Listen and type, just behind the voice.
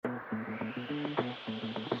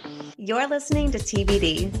You're listening to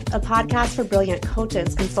TBD, a podcast for brilliant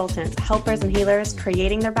coaches, consultants, helpers, and healers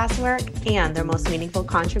creating their best work and their most meaningful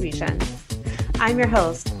contribution. I'm your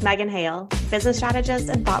host, Megan Hale, business strategist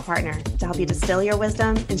and thought partner to help you distill your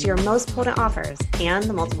wisdom into your most potent offers and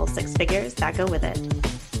the multiple six figures that go with it.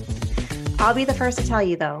 I'll be the first to tell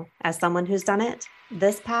you, though, as someone who's done it,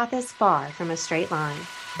 this path is far from a straight line.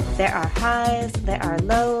 There are highs, there are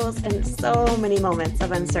lows, and so many moments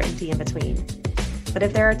of uncertainty in between. But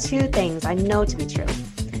if there are two things I know to be true,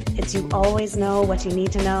 it's you always know what you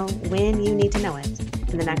need to know when you need to know it.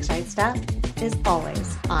 And the next right step is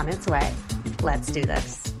always on its way. Let's do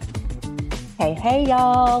this. Hey,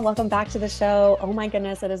 y'all. Welcome back to the show. Oh my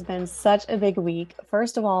goodness, it has been such a big week.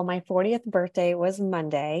 First of all, my 40th birthday was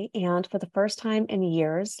Monday. And for the first time in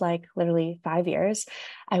years, like literally 5 years,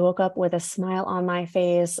 I woke up with a smile on my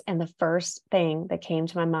face. And the first thing that came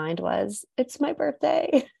to my mind was, it's my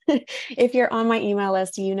birthday. If you're on my email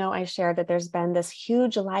list, you know I shared that there's been this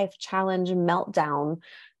huge life challenge meltdown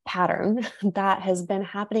pattern that has been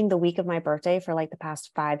happening the week of my birthday for like the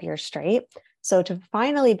past 5 years straight. So to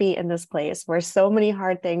finally be in this place where so many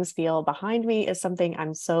hard things feel behind me is something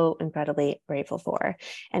I'm so incredibly grateful for.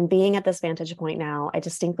 And being at this vantage point now, I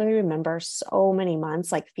distinctly remember so many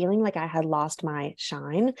months like feeling like I had lost my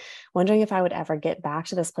shine, wondering if I would ever get back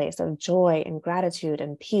to this place of joy and gratitude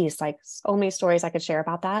and peace. Like so many stories I could share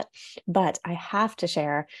about that. But I have to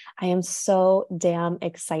share, I am so damn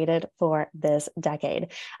excited for this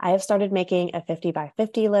decade. I have started making a 50 by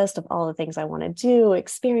 50 list of all the things I want to do,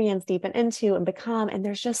 experience, deepen into, and become. And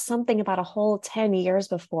there's just something about a whole 10 years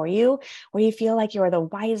before you where you feel like you're the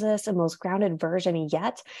wisest and most grounded version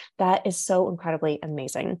yet. That is so incredibly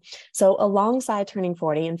amazing. So alongside turning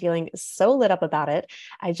 40 and feeling so lit up about it,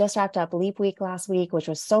 I just wrapped up Leap Week last week, which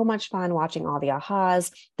was so much fun watching all the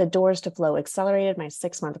ahas. The Doors to Flow Accelerated, my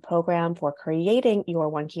 6-month program for creating your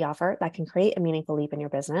one key offer that can create a meaningful leap in your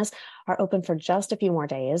business, are open for just a few more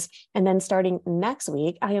days. And then starting next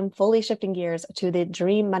week, I am fully shifting gears to the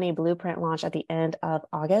DreamMoney Blueprint launch at the end of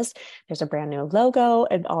August. There's a brand new logo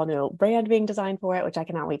and all new brand being designed for it, which I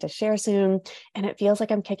cannot wait to share soon. And it feels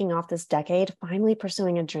like I'm kicking off this decade, finally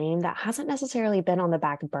pursuing a dream that hasn't necessarily been on the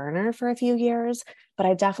back burner for a few years, but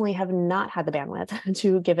I definitely have not had the bandwidth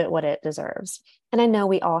to give it what it deserves. And I know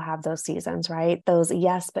we all have those seasons, right? Those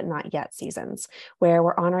yes, but not yet seasons where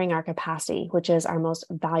we're honoring our capacity, which is our most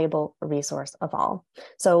valuable resource of all.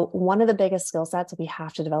 So one of the biggest skill sets we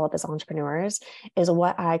have to develop as entrepreneurs is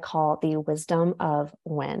what I call the wisdom of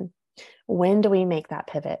when. When do we make that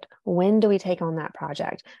pivot? When do we take on that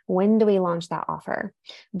project? When do we launch that offer?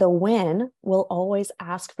 The when will always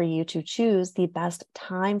ask for you to choose the best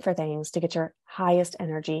time for things to get your highest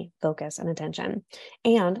energy, focus, and attention.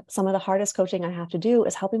 And some of the hardest coaching I have to do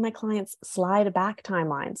is helping my clients slide back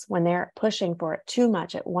timelines when they're pushing for it too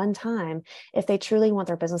much at one time if they truly want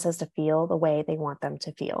their businesses to feel the way they want them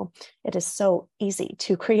to feel. It is so easy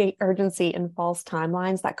to create urgency and false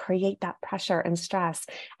timelines that create that pressure and stress.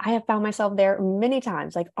 I have found myself there many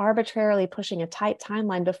times, like arbitrarily pushing a tight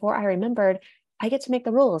timeline before I remembered I get to make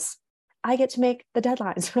the rules. I get to make the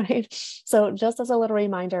deadlines, right? So just as a little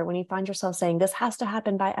reminder, when you find yourself saying this has to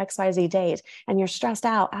happen by XYZ date and you're stressed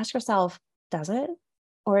out, ask yourself, does it?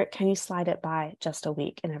 Or can you slide it by just a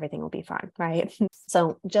week and everything will be fine, right?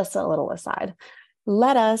 So just a little aside.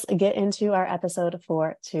 Let us get into our episode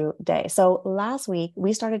for today. So last week,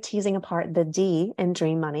 we started teasing apart the D in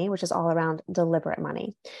Dream Money, which is all around deliberate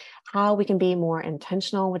money, how we can be more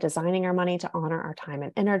intentional with designing our money to honor our time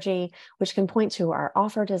and energy, which can point to our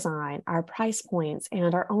offer design, our price points,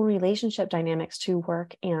 and our own relationship dynamics to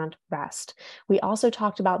work and rest. We also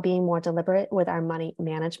talked about being more deliberate with our money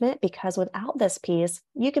management, because without this piece,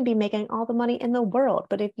 you can be making all the money in the world.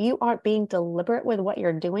 But if you aren't being deliberate with what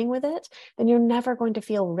you're doing with it, then you're never going to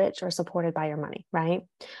feel rich or supported by your money, right?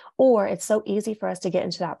 Or it's so easy for us to get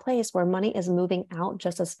into that place where money is moving out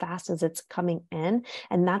just as fast as it's coming in.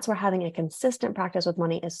 And that's where having a consistent practice with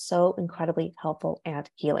money is so incredibly helpful and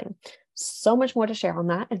healing. So much more to share on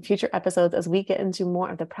that in future episodes as we get into more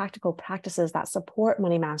of the practical practices that support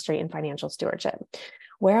money mastery and financial stewardship.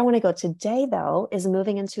 Where I want to go today, though, is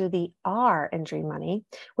moving into the R in Dream Money,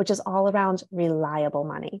 which is all around reliable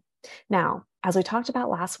money. Now, as we talked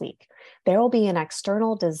about last week, there will be an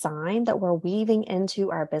external design that we're weaving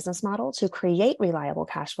into our business model to create reliable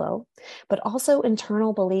cash flow, but also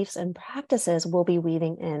internal beliefs and practices we'll be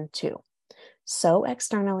weaving in too. So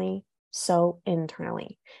externally, so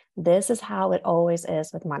internally. This is how it always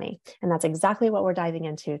is with money. And that's exactly what we're diving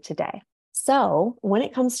into today. So when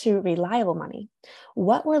it comes to reliable money,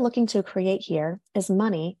 what we're looking to create here is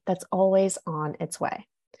money that's always on its way.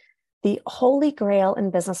 The holy grail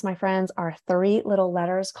in business, my friends, are three little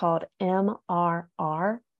letters called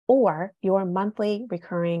MRR, or your monthly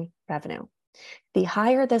recurring revenue. The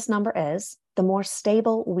higher this number is, the more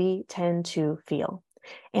stable we tend to feel.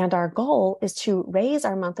 And our goal is to raise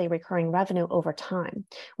our monthly recurring revenue over time,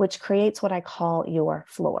 which creates what I call your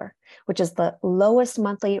floor, which is the lowest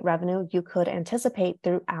monthly revenue you could anticipate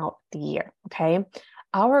throughout the year. Okay.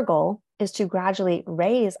 Our goal is to gradually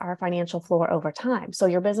raise our financial floor over time. So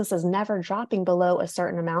your business is never dropping below a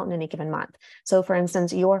certain amount in any given month. So for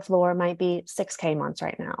instance, your floor might be 6K months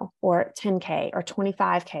right now, or 10K or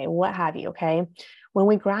 25K, what have you. Okay. When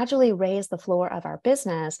we gradually raise the floor of our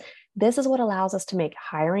business, this is what allows us to make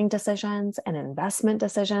hiring decisions and investment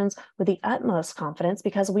decisions with the utmost confidence,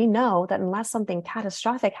 because we know that unless something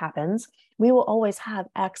catastrophic happens, we will always have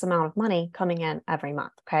X amount of money coming in every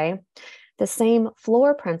month. Okay. The same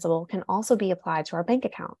floor principle can also be applied to our bank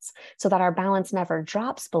accounts so that our balance never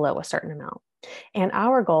drops below a certain amount. And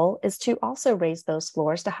our goal is to also raise those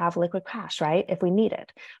floors to have liquid cash, right? If we need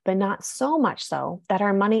it, but not so much so that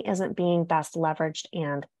our money isn't being best leveraged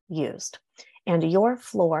and used. And your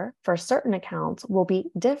floor for certain accounts will be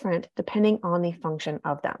different depending on the function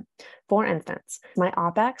of them. For instance, my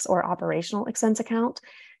OPEX or operational expense account,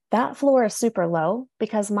 that floor is super low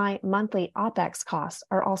because my monthly OPEX costs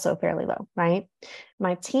are also fairly low, right?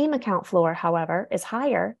 My team account floor, however, is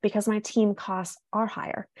higher because my team costs are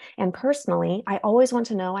higher. And personally, I always want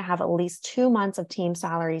to know I have at least 2 months of team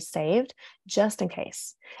salaries saved just in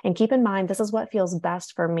case. And keep in mind, this is what feels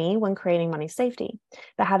best for me when creating money safety.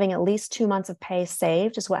 But having at least 2 months of pay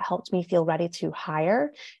saved is what helped me feel ready to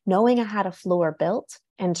hire, knowing I had a floor built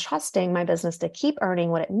and trusting my business to keep earning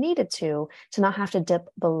what it needed to not have to dip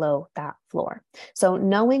below that floor. So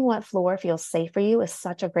knowing what floor feels safe for you is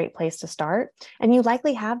such a great place to start. And you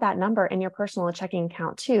likely have that number in your personal checking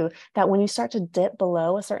account too, that when you start to dip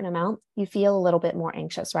below a certain amount, you feel a little bit more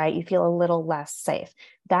anxious, right? You feel a little less safe.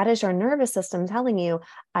 That is your nervous system telling you,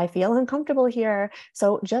 I feel uncomfortable here.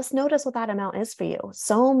 So just notice what that amount is for you.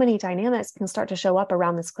 So many dynamics can start to show up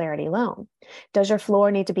around this clarity alone. Does your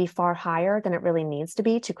floor need to be far higher than it really needs to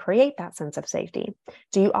be to create that sense of safety?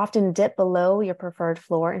 Do you often dip below your preferred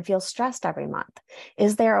floor and feel stressed every month?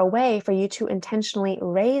 Is there a way for you to intentionally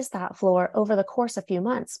raise that floor over the course of a few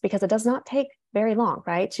months? Because it does not take very long,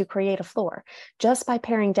 right, to create a floor just by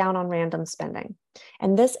paring down on random spending.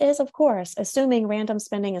 And this is, of course, assuming random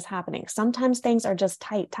spending is happening. Sometimes things are just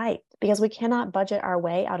tight because we cannot budget our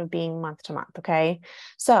way out of being month to month, okay?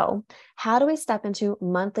 So how do we step into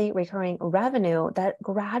monthly recurring revenue that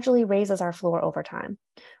gradually raises our floor over time?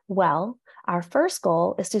 Well, our first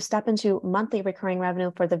goal is to step into monthly recurring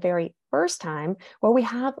revenue for the very first time, where we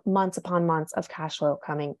have months upon months of cash flow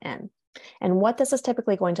coming in. And what this is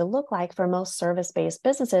typically going to look like for most service-based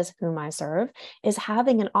businesses whom I serve is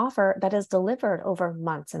having an offer that is delivered over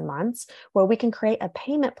months and months, where we can create a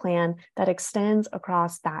payment plan that extends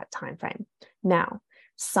across that time frame. Now,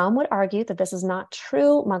 some would argue that this is not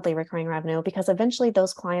true monthly recurring revenue because eventually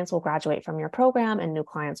those clients will graduate from your program and new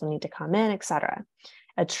clients will need to come in, etc.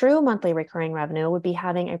 A true monthly recurring revenue would be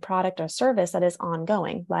having a product or service that is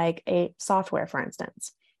ongoing, like a software, for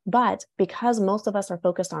instance. But because most of us are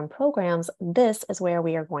focused on programs, this is where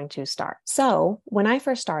we are going to start. So when I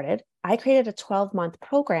first started, I created a 12-month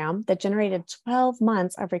program that generated 12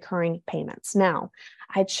 months of recurring payments. Now,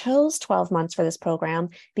 I chose 12 months for this program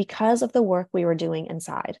because of the work we were doing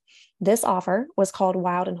inside. This offer was called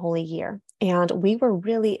Wild and Holy Year, and we were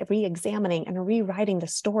really re-examining and rewriting the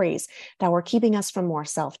stories that were keeping us from more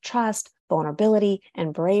self-trust, vulnerability,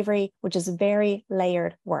 and bravery, which is very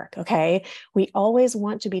layered work, okay? We always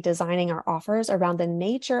want to be designing our offers around the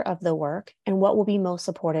nature of the work and what will be most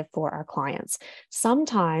supportive for our clients.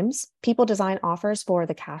 Sometimes people design offers for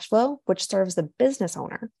the cash flow, which serves the business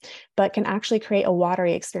owner, but can actually create a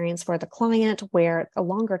watery experience for the client where a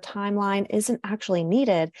longer timeline isn't actually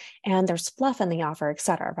needed and there's fluff in the offer, et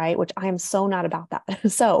cetera, right? Which I am so not about that.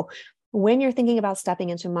 So when you're thinking about stepping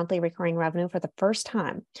into monthly recurring revenue for the first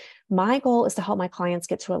time, my goal is to help my clients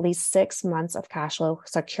get to at least 6 months of cash flow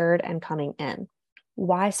secured and coming in.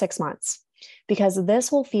 Why 6 months? Because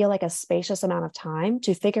this will feel like a spacious amount of time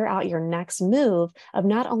to figure out your next move of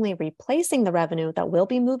not only replacing the revenue that will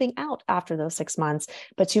be moving out after those 6 months,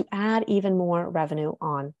 but to add even more revenue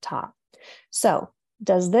on top. So,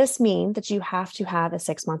 does this mean that you have to have a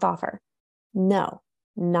 6-month offer? No,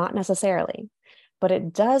 not necessarily. But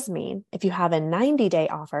it does mean if you have a 90-day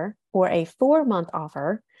offer or a 4-month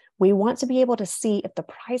offer, we want to be able to see if the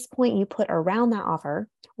price point you put around that offer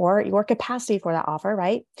or your capacity for that offer,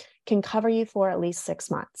 right, can cover you for at least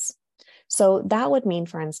 6 months. So that would mean,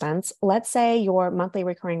 for instance, let's say your monthly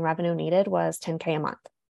recurring revenue needed was 10K a month.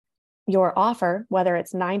 Your offer, whether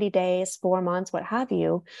it's 90 days, 4 months, what have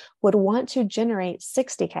you, would want to generate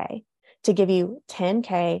 60K to give you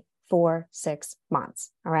 10K for 6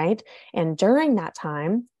 months. All right. And during that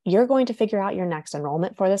time, you're going to figure out your next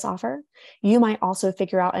enrollment for this offer. You might also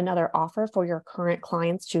figure out another offer for your current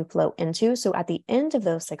clients to flow into. So at the end of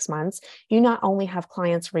those 6 months, you not only have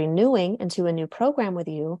clients renewing into a new program with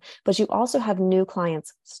you, but you also have new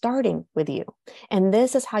clients starting with you. And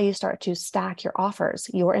this is how you start to stack your offers,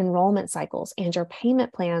 your enrollment cycles, and your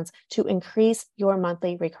payment plans to increase your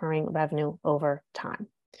monthly recurring revenue over time.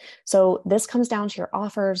 So this comes down to your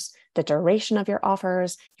offers, the duration of your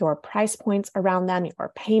offers, your price points around them,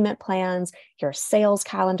 your payment plans, your sales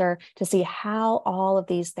calendar, to see how all of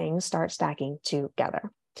these things start stacking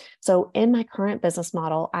together. So in my current business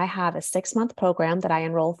model, I have a 6-month program that I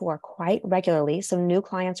enroll for quite regularly. So new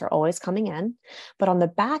clients are always coming in. But on the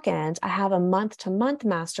back end, I have a month-to-month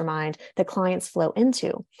mastermind that clients flow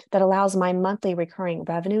into that allows my monthly recurring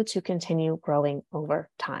revenue to continue growing over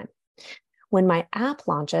time. When my app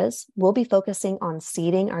launches, we'll be focusing on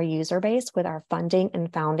seeding our user base with our funding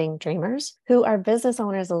and founding dreamers who are business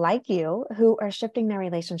owners like you, who are shifting their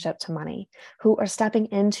relationship to money, who are stepping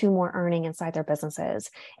into more earning inside their businesses,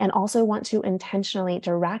 and also want to intentionally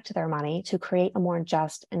direct their money to create a more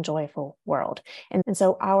just and joyful world. And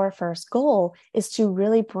so our first goal is to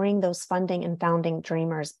really bring those funding and founding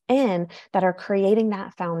dreamers in that are creating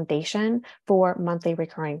that foundation for monthly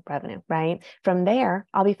recurring revenue, right? From there,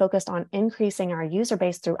 I'll be focused on increasing our user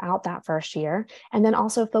base throughout that first year, and then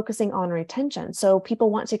also focusing on retention. So people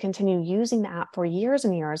want to continue using the app for years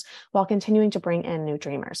and years while continuing to bring in new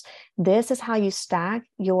dreamers. This is how you stack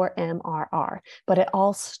your MRR, but it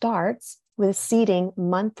all starts with seeding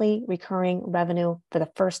monthly recurring revenue for the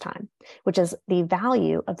first time, which is the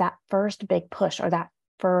value of that first big push or that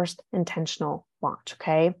first intentional launch.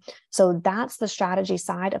 Okay. So that's the strategy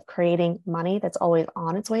side of creating money that's always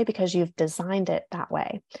on its way because you've designed it that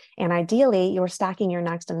way. And ideally, you're stacking your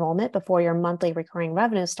next enrollment before your monthly recurring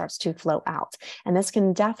revenue starts to flow out. And this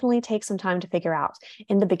can definitely take some time to figure out.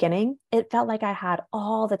 In the beginning, it felt like I had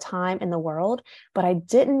all the time in the world, but I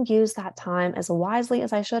didn't use that time as wisely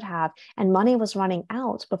as I should have. And money was running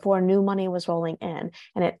out before new money was rolling in.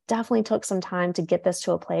 And it definitely took some time to get this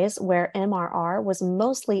to a place where MRR was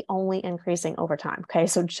mostly only increasing over time. Okay,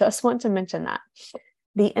 so just want to mention that.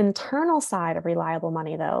 The internal side of reliable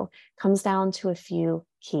money, though, comes down to a few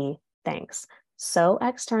key things. So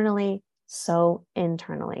externally, so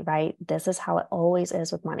internally, right? This is how it always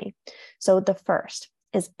is with money. So the first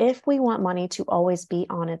is if we want money to always be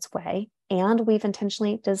on its way, and we've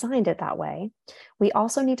intentionally designed it that way, we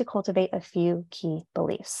also need to cultivate a few key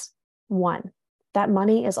beliefs. One, that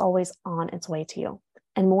money is always on its way to you.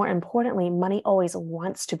 And more importantly, money always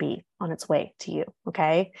wants to be on its way to you,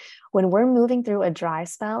 okay? When we're moving through a dry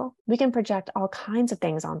spell, we can project all kinds of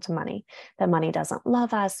things onto money. That money doesn't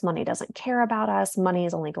love us, money doesn't care about us, money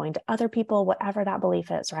is only going to other people, whatever that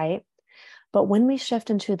belief is, right? But when we shift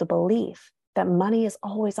into the belief that money is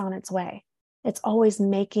always on its way, it's always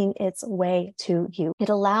making its way to you, it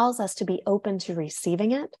allows us to be open to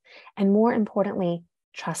receiving it, and more importantly,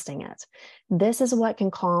 trusting it. This is what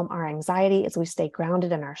can calm our anxiety as we stay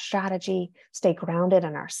grounded in our strategy, stay grounded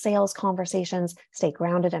in our sales conversations, stay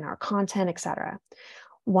grounded in our content, etc.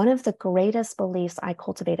 One of the greatest beliefs I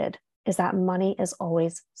cultivated is that money is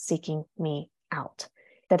always seeking me out,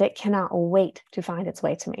 that it cannot wait to find its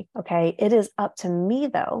way to me, okay? It is up to me,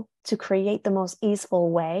 though, to create the most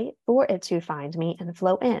easeful way for it to find me and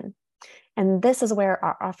flow in. And this is where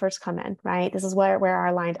our offers come in, right? This is where our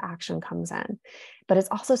aligned action comes in. But it's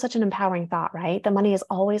also such an empowering thought, right? The money is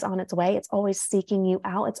always on its way. It's always seeking you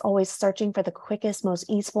out. It's always searching for the quickest, most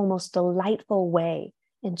easeful, most delightful way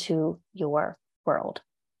into your world.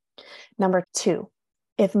 Number two,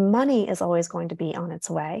 if money is always going to be on its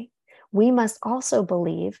way, we must also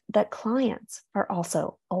believe that clients are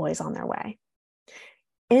also always on their way.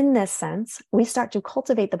 In this sense, we start to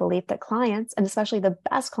cultivate the belief that clients, and especially the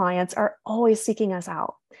best clients, are always seeking us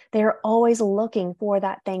out. They are always looking for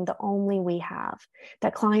that thing that only we have.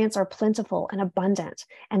 That clients are plentiful and abundant,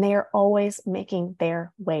 and they are always making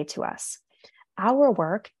their way to us. Our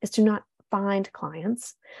work is to not find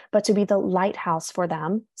clients, but to be the lighthouse for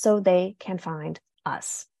them so they can find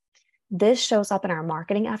us. This shows up in our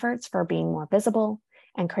marketing efforts for being more visible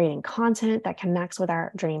and creating content that connects with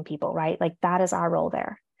our dream people, right? Like that is our role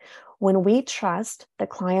there. When we trust that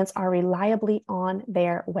clients are reliably on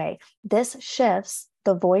their way, this shifts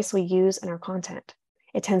the voice we use in our content.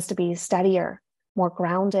 It tends to be steadier, more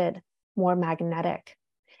grounded, more magnetic.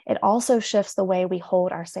 It also shifts the way we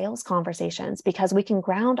hold our sales conversations because we can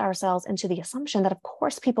ground ourselves into the assumption that, of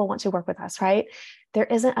course, people want to work with us, right? There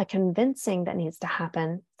isn't a convincing that needs to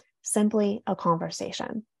happen, simply a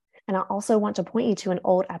conversation. And I also want to point you to an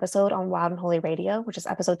old episode on Wild and Holy Radio, which is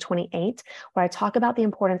episode 28, where I talk about the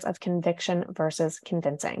importance of conviction versus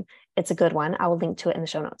convincing. It's a good one. I will link to it in the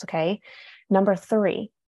show notes, okay? Number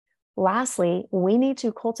 3, lastly, we need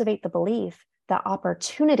to cultivate the belief that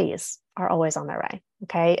opportunities are always on their way,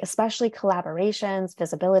 okay? Especially collaborations,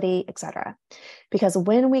 visibility, etc. Because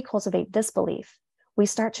when we cultivate this belief, we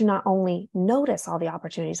start to not only notice all the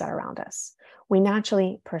opportunities that are around us, we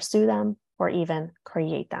naturally pursue them or even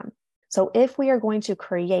create them. So if we are going to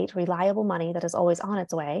create reliable money that is always on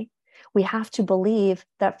its way, we have to believe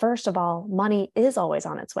that, first of all, money is always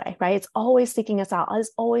on its way, right? It's always seeking us out.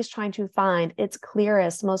 It's always trying to find its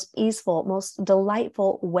clearest, most easeful, most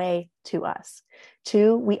delightful way to us.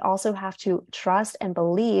 2, we also have to trust and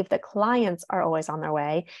believe that clients are always on their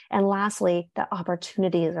way. And lastly, that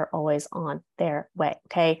opportunities are always on their way,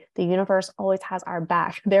 okay? The universe always has our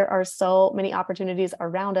back. There are so many opportunities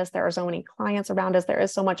around us. There are so many clients around us. There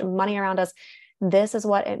is so much money around us. This is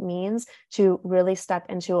what it means to really step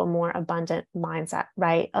into a more abundant mindset,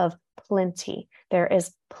 right? Of plenty. There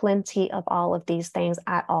is plenty of all of these things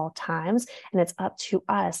at all times. And it's up to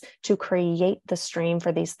us to create the stream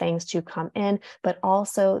for these things to come in, but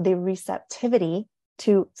also the receptivity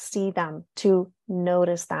to see them, to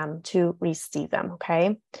notice them, to receive them,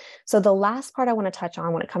 okay? So the last part I want to touch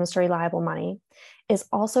on when it comes to reliable money is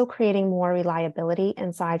also creating more reliability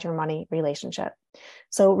inside your money relationship.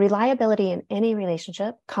 So reliability in any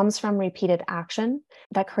relationship comes from repeated action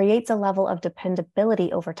that creates a level of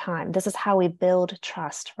dependability over time. This is how we build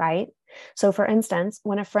trust, right? So for instance,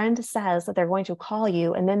 when a friend says that they're going to call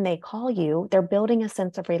you and then they call you, they're building a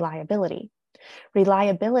sense of reliability.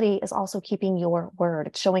 Reliability is also keeping your word.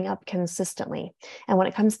 It's showing up consistently. And when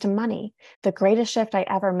it comes to money, the greatest shift I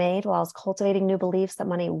ever made while I was cultivating new beliefs that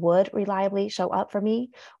money would reliably show up for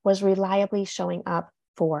me was reliably showing up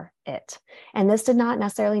for it. And this did not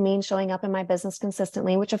necessarily mean showing up in my business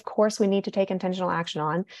consistently, which of course we need to take intentional action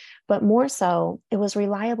on, but more so, it was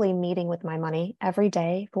reliably meeting with my money every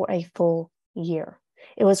day for a full year.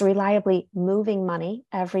 It was reliably moving money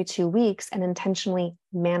every 2 weeks and intentionally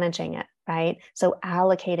managing it, right? So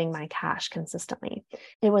allocating my cash consistently.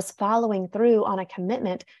 It was following through on a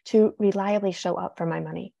commitment to reliably show up for my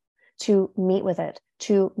money, to meet with it,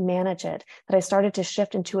 to manage it, that I started to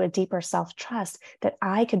shift into a deeper self-trust that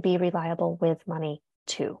I could be reliable with money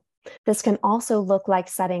too. This can also look like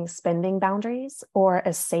setting spending boundaries or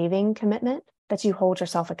a saving commitment that you hold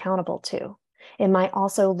yourself accountable to. It might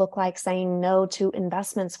also look like saying no to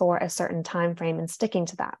investments for a certain time frame and sticking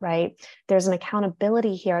to that, right? There's an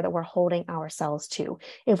accountability here that we're holding ourselves to.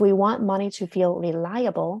 If we want money to feel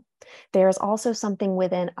reliable, there's also something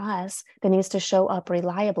within us that needs to show up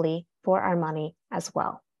reliably for our money as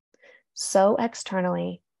well. So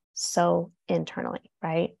externally, so internally,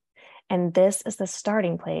 right? And this is the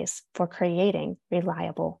starting place for creating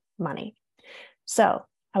reliable money. So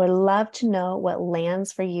I would love to know what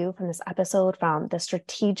lands for you from this episode from the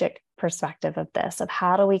strategic perspective of this, of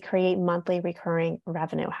how do we create monthly recurring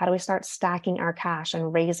revenue? How do we start stacking our cash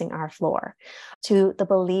and raising our floor, to the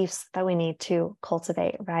beliefs that we need to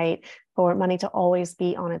cultivate, right? For money to always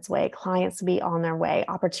be on its way, clients to be on their way,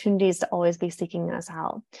 opportunities to always be seeking us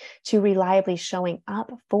out, to reliably showing up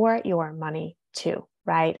for your money too,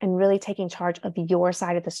 right? And really taking charge of your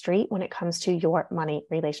side of the street when it comes to your money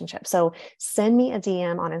relationship. So send me a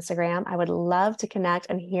DM on Instagram. I would love to connect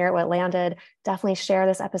and hear what landed. Definitely share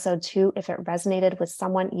this episode too if it resonated with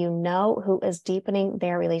someone you know who is deepening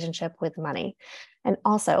their relationship with money. And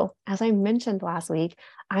also, as I mentioned last week,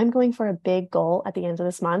 I'm going for a big goal at the end of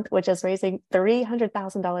this month, which is raising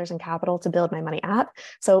 $300,000 in capital to build my money app.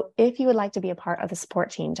 So if you would like to be a part of the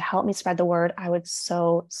support team to help me spread the word, I would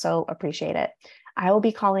so appreciate it. I will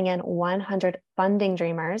be calling in 100 funding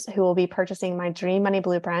dreamers who will be purchasing my Dream Money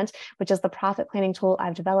Blueprint, which is the profit planning tool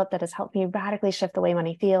I've developed that has helped me radically shift the way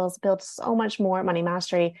money feels, build so much more money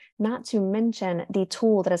mastery, not to mention the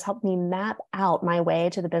tool that has helped me map out my way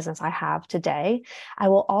to the business I have today. I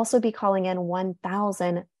will also be calling in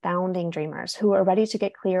 1,000 founding dreamers who are ready to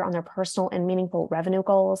get clear on their personal and meaningful revenue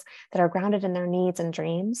goals that are grounded in their needs and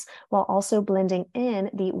dreams, while also blending in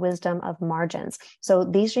the wisdom of margins. So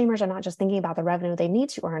these dreamers are not just thinking about the revenue they need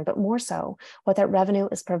to earn, but more so what that revenue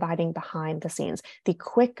is providing behind the scenes. The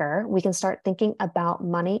quicker we can start thinking about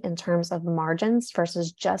money in terms of margins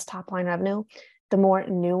versus just top line revenue, the more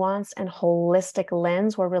nuanced and holistic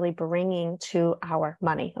lens we're really bringing to our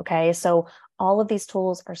money. Okay. So All of these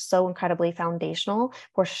tools are so incredibly foundational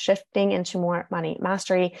for shifting into more money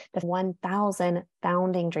mastery. The 1,000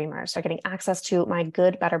 founding dreamers are getting access to my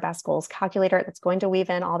good, better, best goals calculator that's going to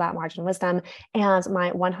weave in all that margin wisdom. And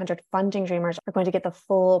my 100 funding dreamers are going to get the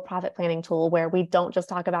full profit planning tool where we don't just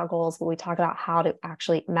talk about goals, but we talk about how to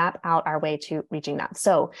actually map out our way to reaching them.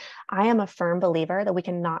 So I am a firm believer that we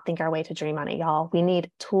cannot think our way to dream money, y'all. We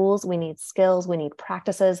need tools, we need skills, we need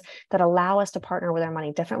practices that allow us to partner with our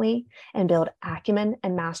money differently and build acumen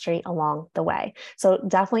and mastery along the way. So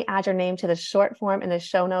definitely add your name to the short form in the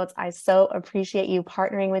show notes. I so appreciate you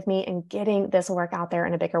partnering with me and getting this work out there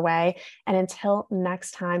in a bigger way. And until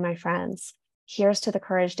next time, my friends, here's to the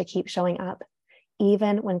courage to keep showing up,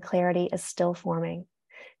 even when clarity is still forming,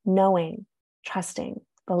 knowing, trusting,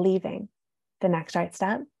 believing the next right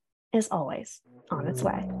step is always on its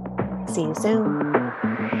way. See you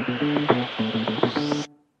soon.